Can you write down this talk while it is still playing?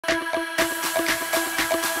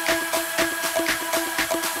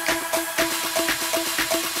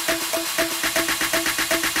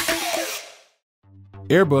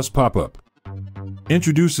Airbus PopUp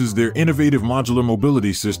introduces their innovative modular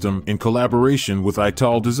mobility system in collaboration with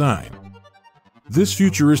Ital Design. This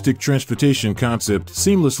futuristic transportation concept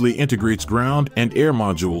seamlessly integrates ground and air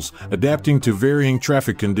modules, adapting to varying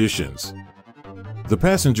traffic conditions. The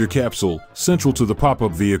passenger capsule, central to the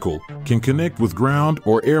pop-up vehicle, can connect with ground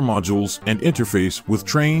or air modules and interface with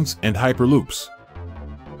trains and hyperloops.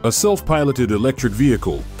 A self-piloted electric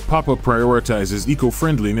vehicle, PopUp prioritizes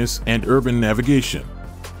eco-friendliness and urban navigation.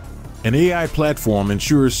 An AI platform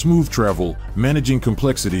ensures smooth travel, managing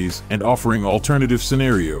complexities and offering alternative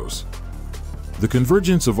scenarios. The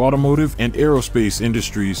convergence of automotive and aerospace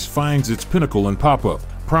industries finds its pinnacle in PopUp,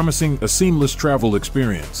 promising a seamless travel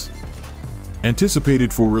experience.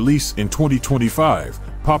 Anticipated for release in 2025,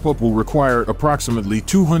 PopUp will require approximately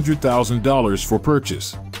 $200,000 for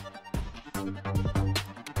purchase.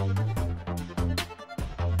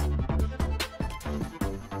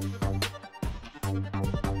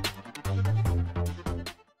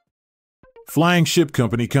 Flying ship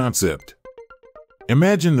company concept.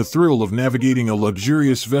 Imagine the thrill of navigating a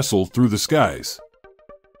luxurious vessel through the skies.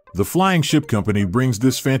 The Flying Ship Company brings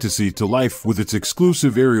this fantasy to life with its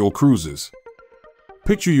exclusive aerial cruises.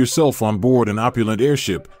 Picture yourself on board an opulent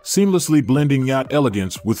airship, seamlessly blending yacht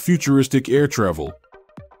elegance with futuristic air travel.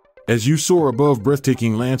 As you soar above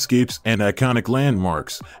breathtaking landscapes and iconic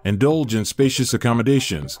landmarks, indulge in spacious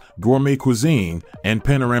accommodations, gourmet cuisine, and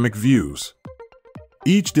panoramic views.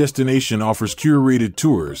 Each destination offers curated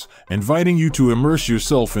tours, inviting you to immerse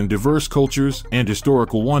yourself in diverse cultures and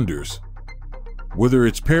historical wonders. Whether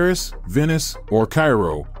it's Paris, Venice, or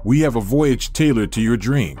Cairo, we have a voyage tailored to your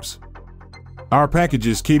dreams. Our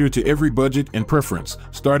packages cater to every budget and preference,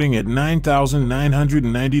 starting at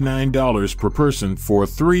 $9,999 per person for a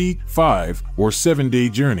 3, 5, or 7-day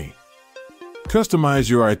journey. Customize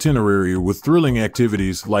your itinerary with thrilling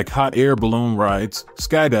activities like hot air balloon rides,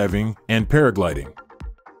 skydiving, and paragliding.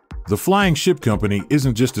 The Flying Ship Company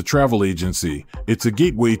isn't just a travel agency, it's a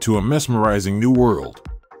gateway to a mesmerizing new world.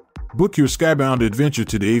 Book your skybound adventure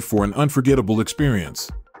today for an unforgettable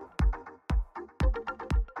experience.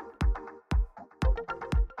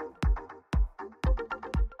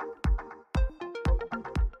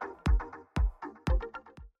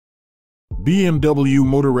 BMW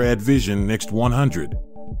Motorrad Vision X100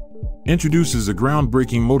 introduces a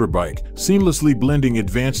groundbreaking motorbike, seamlessly blending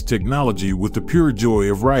advanced technology with the pure joy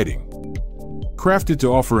of riding. Crafted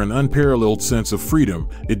to offer an unparalleled sense of freedom,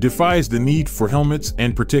 it defies the need for helmets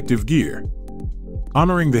and protective gear.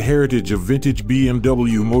 Honoring the heritage of vintage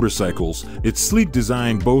BMW motorcycles, its sleek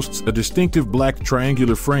design boasts a distinctive black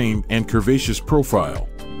triangular frame and curvaceous profile.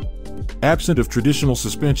 Absent of traditional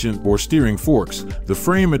suspension or steering forks, the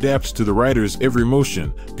frame adapts to the rider's every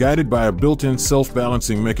motion, guided by a built-in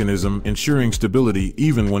self-balancing mechanism ensuring stability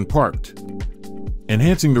even when parked.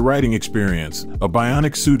 Enhancing the riding experience, a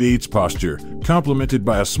bionic suit aids posture, complemented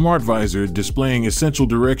by a smart visor displaying essential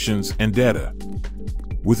directions and data.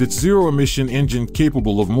 With its zero-emission engine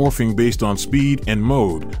capable of morphing based on speed and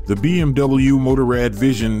mode, the BMW Motorrad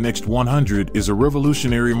Vision X100 is a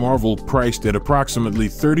revolutionary marvel priced at approximately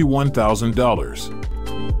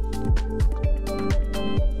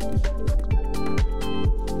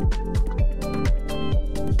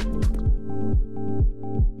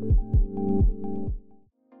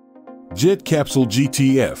Jet Capsule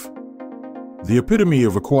GT-F. The epitome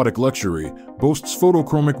of aquatic luxury, boasts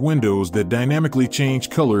photochromic windows that dynamically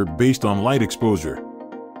change color based on light exposure.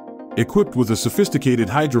 Equipped with a sophisticated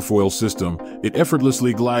hydrofoil system, it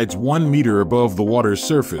effortlessly glides 1 meter above the water's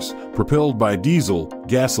surface, propelled by diesel,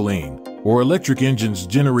 gasoline, or electric engines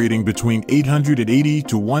generating between 880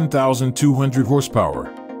 to 1,200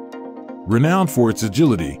 horsepower. Renowned for its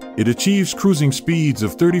agility, it achieves cruising speeds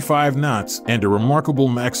of 35 knots and a remarkable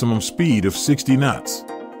maximum speed of 60 knots.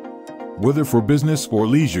 Whether for business or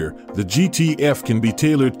leisure, the GT-F can be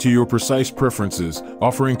tailored to your precise preferences,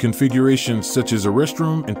 offering configurations such as a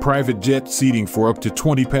restroom and private jet seating for up to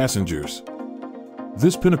 20 passengers.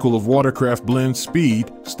 This pinnacle of watercraft blends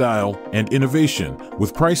speed, style, and innovation,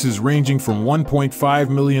 with prices ranging from $1.5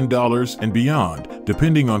 million and beyond,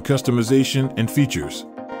 depending on customization and features.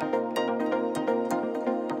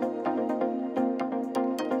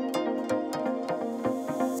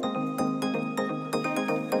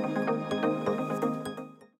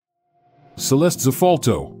 Céleste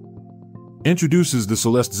Zephalto introduces the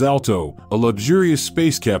Céleste Zephalto, a luxurious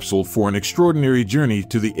space capsule for an extraordinary journey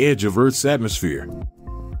to the edge of Earth's atmosphere.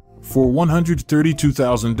 For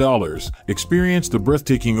 $132,000, experience the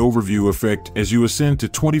breathtaking overview effect as you ascend to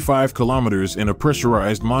 25 kilometers in a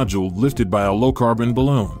pressurized module lifted by a low-carbon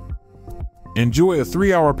balloon. Enjoy a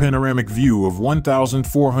 3-hour panoramic view of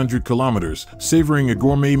 1,400 kilometers, savoring a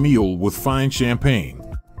gourmet meal with fine champagne.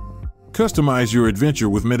 Customize your adventure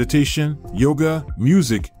with meditation, yoga,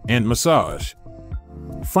 music, and massage.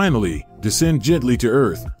 Finally, descend gently to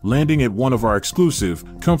Earth, landing at one of our exclusive,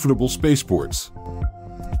 comfortable spaceports.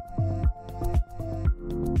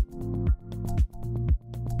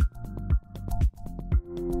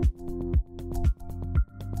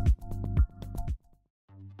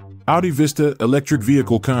 Audi Vista electric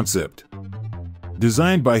vehicle concept.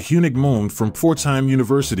 Designed by Hunig Moon from Pforzheim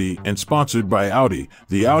University and sponsored by Audi,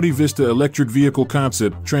 the Audi Vista electric vehicle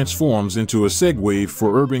concept transforms into a Segway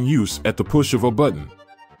for urban use at the push of a button.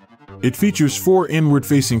 It features 4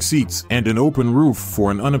 inward-facing seats and an open roof for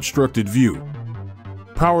an unobstructed view.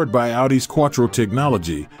 Powered by Audi's Quattro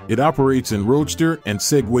technology, it operates in Roadster and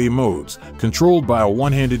Segway modes, controlled by a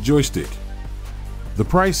one-handed joystick. The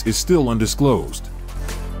price is still undisclosed.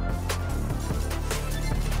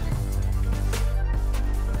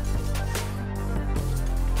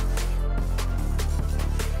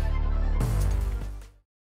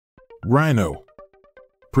 RYNO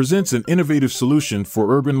presents an innovative solution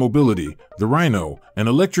for urban mobility. The RYNO, an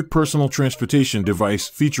electric personal transportation device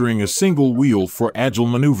featuring a single wheel for agile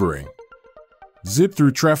maneuvering. Zip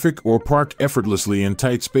through traffic or park effortlessly in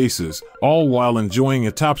tight spaces, all while enjoying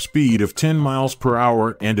a top speed of 10 miles per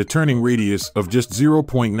hour and a turning radius of just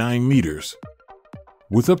 0.9 meters.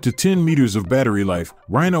 With up to 10 meters of battery life,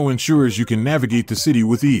 RYNO ensures you can navigate the city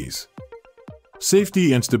with ease.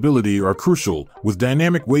 Safety and stability are crucial, with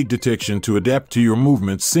dynamic weight detection to adapt to your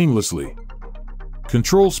movements seamlessly.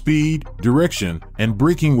 Control speed, direction, and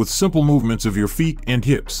braking with simple movements of your feet and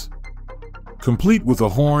hips. Complete with a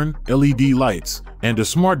horn, LED lights, and a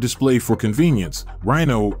smart display for convenience,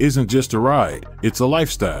 RYNO isn't just a ride, it's a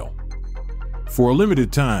lifestyle. For a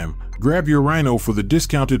limited time, grab your RYNO for the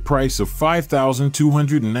discounted price of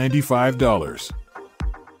 $5,295.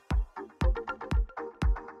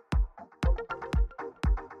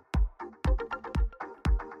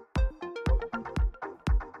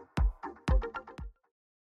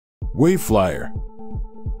 WaveFlyer.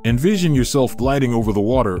 Envision yourself gliding over the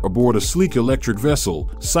water aboard a sleek electric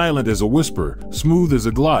vessel, silent as a whisper, smooth as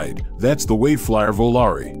a glide. That's the WaveFlyer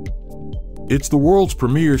Volare. It's the world's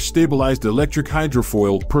premier stabilized electric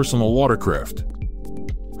hydrofoil personal watercraft.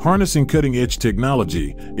 Harnessing cutting-edge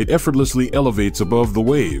technology, it effortlessly elevates above the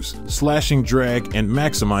waves, slashing drag and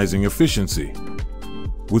maximizing efficiency.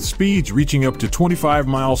 With speeds reaching up to 25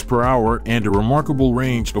 miles per hour and a remarkable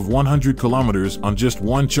range of 100 kilometers on just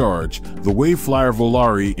one charge, the WaveFlyer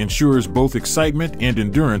Volare ensures both excitement and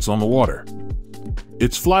endurance on the water.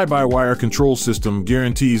 Its fly-by-wire control system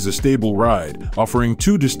guarantees a stable ride, offering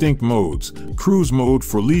 2 distinct modes: cruise mode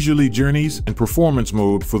for leisurely journeys and performance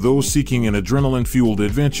mode for those seeking an adrenaline-fueled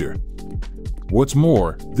adventure. What's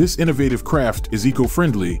more, this innovative craft is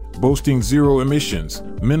eco-friendly, boasting 0 emissions,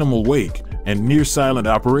 minimal wake, and near-silent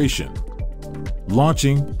operation.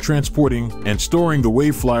 Launching, transporting, and storing the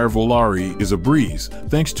WaveFlyer Volare is a breeze,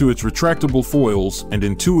 thanks to its retractable foils and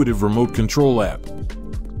intuitive remote control app.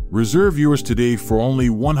 Reserve yours today for only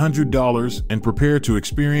 $100 and prepare to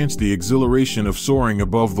experience the exhilaration of soaring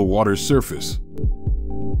above the water's surface.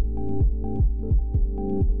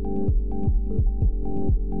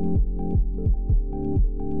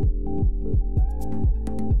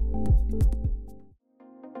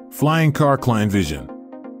 Flying car KleinVision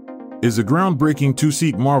is a groundbreaking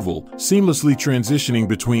 2-seat marvel, seamlessly transitioning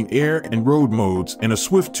between air and road modes in a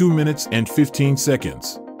swift 2 minutes and 15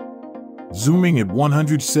 seconds. Zooming at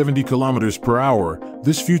 170 kilometers per hour,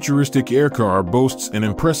 this futuristic air car boasts an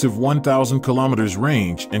impressive 1,000 kilometers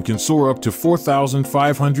range and can soar up to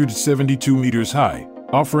 4,572 meters high,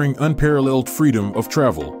 offering unparalleled freedom of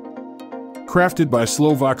travel. Crafted by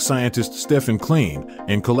Slovak scientist Stefan Klein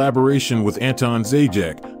in collaboration with Anton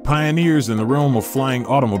Zajac, pioneers in the realm of flying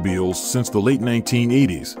automobiles since the late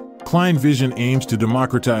 1980s, KleinVision aims to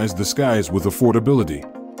democratize the skies with affordability.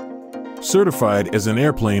 Certified as an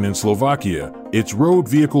airplane in Slovakia, its road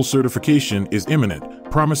vehicle certification is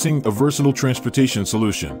imminent, promising a versatile transportation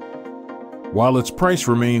solution. While its price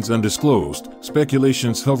remains undisclosed,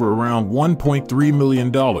 speculations hover around $1.3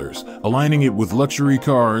 million, aligning it with luxury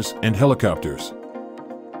cars and helicopters.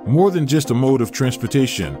 More than just a mode of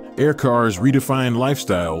transportation, air cars redefine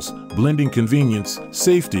lifestyles, blending convenience,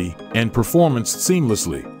 safety, and performance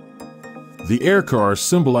seamlessly. The air car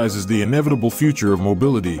symbolizes the inevitable future of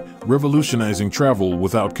mobility, revolutionizing travel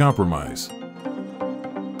without compromise.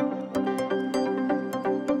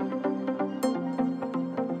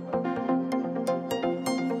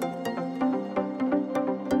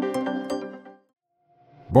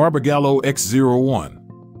 Barbagallo X01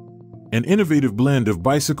 An innovative blend of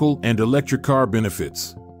bicycle and electric car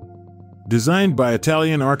benefits. Designed by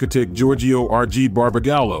Italian architect Giorgio R.G.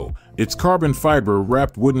 Barbagallo, its carbon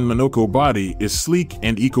fiber-wrapped wooden Monaco body is sleek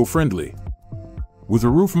and eco-friendly. With a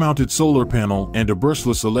roof-mounted solar panel and a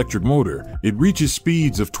brushless electric motor, it reaches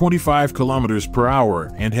speeds of 25 km per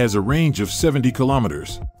hour and has a range of 70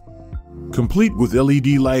 km. Complete with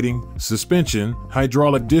LED lighting, suspension,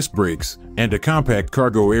 hydraulic disc brakes, and a compact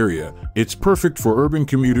cargo area, it's perfect for urban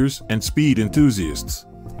commuters and speed enthusiasts.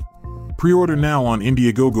 Pre-order now on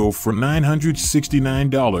Indiegogo for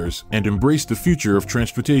 $969 and embrace the future of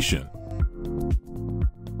transportation.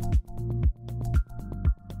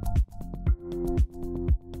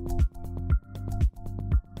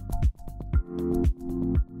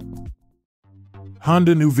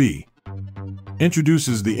 Honda NeuV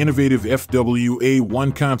introduces the innovative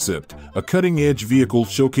FWA1 concept, a cutting-edge vehicle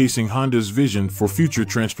showcasing Honda's vision for future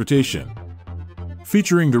transportation.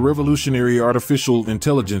 Featuring the revolutionary artificial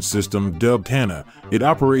intelligence system dubbed HANA, it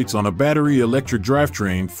operates on a battery electric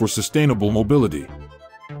drivetrain for sustainable mobility.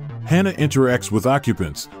 HANA interacts with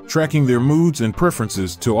occupants, tracking their moods and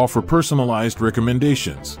preferences to offer personalized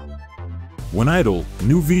recommendations. When idle,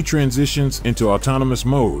 NeuV transitions into autonomous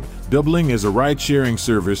mode, doubling as a ride-sharing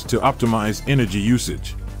service to optimize energy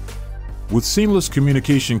usage. With seamless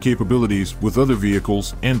communication capabilities with other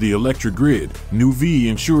vehicles and the electric grid, NeuV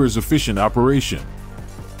ensures efficient operation.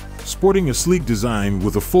 Sporting a sleek design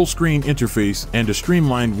with a full-screen interface and a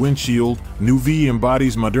streamlined windshield, NeuV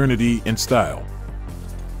embodies modernity and style.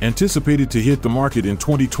 Anticipated to hit the market in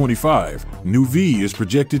 2025, NeuV is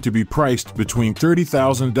projected to be priced between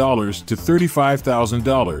 $30,000 to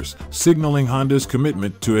 $35,000, signaling Honda's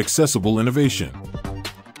commitment to accessible innovation.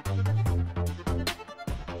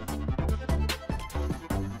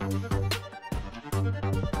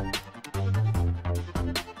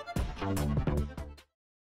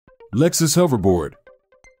 Lexus Hoverboard.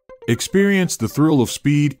 Experience the thrill of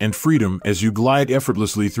speed and freedom as you glide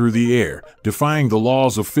effortlessly through the air, defying the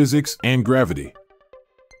laws of physics and gravity.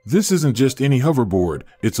 This isn't just any hoverboard,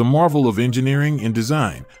 it's a marvel of engineering and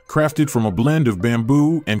design, crafted from a blend of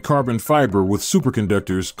bamboo and carbon fiber with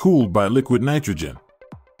superconductors cooled by liquid nitrogen.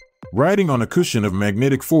 Riding on a cushion of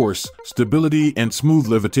magnetic force, stability and smooth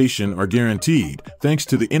levitation are guaranteed, thanks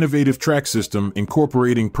to the innovative track system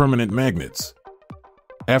incorporating permanent magnets.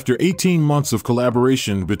 After 18 months of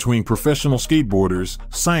collaboration between professional skateboarders,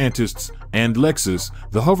 scientists, and Lexus,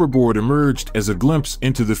 the hoverboard emerged as a glimpse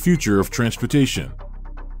into the future of transportation.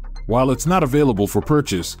 While it's not available for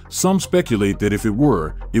purchase, some speculate that if it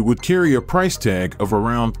were, it would carry a price tag of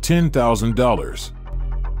around $10,000.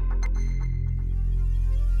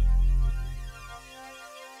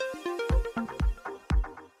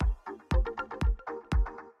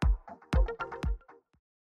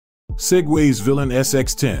 Segway's Villain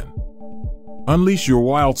SX10. Unleash your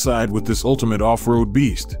wild side with this ultimate off-road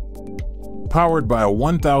beast. Powered by a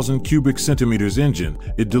 1,000 cubic centimeters engine,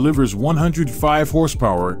 it delivers 105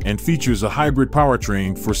 horsepower and features a hybrid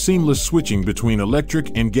powertrain for seamless switching between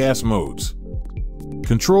electric and gas modes.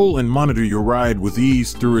 Control and monitor your ride with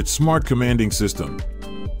ease through its smart commanding system.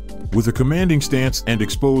 With a commanding stance and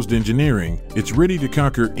exposed engineering, it's ready to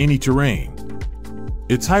conquer any terrain.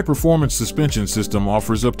 Its high-performance suspension system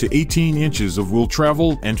offers up to 18 inches of wheel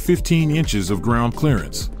travel and 15 inches of ground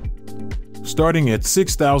clearance. Starting at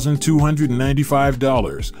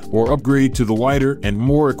 $6,295, or upgrade to the wider and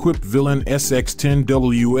more equipped Villain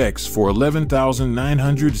SX10WX for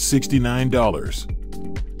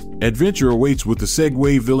 $11,969. Adventure awaits with the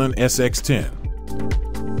Segway Villain SX10.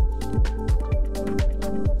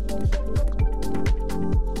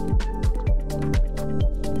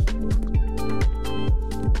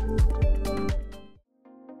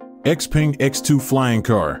 XPeng X2 flying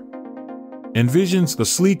car envisions a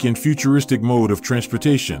sleek and futuristic mode of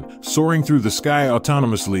transportation, soaring through the sky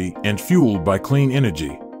autonomously and fueled by clean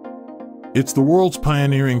energy. It's the world's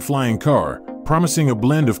pioneering flying car, promising a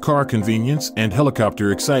blend of car convenience and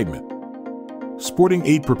helicopter excitement. Sporting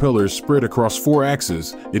 8 propellers spread across 4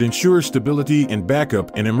 axes, it ensures stability and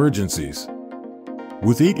backup in emergencies.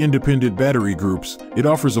 With 8 independent battery groups, it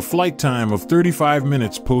offers a flight time of 35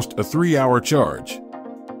 minutes post a 3-hour charge.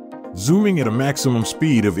 Zooming at a maximum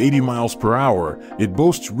speed of 80 miles per hour, it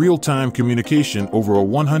boasts real-time communication over a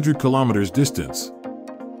 100 kilometers distance.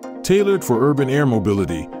 Tailored for urban air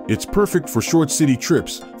mobility, it's perfect for short city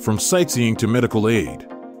trips, from sightseeing to medical aid.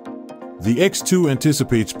 The X2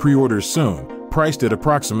 anticipates pre-orders soon, priced at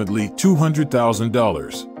approximately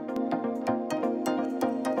 $200,000.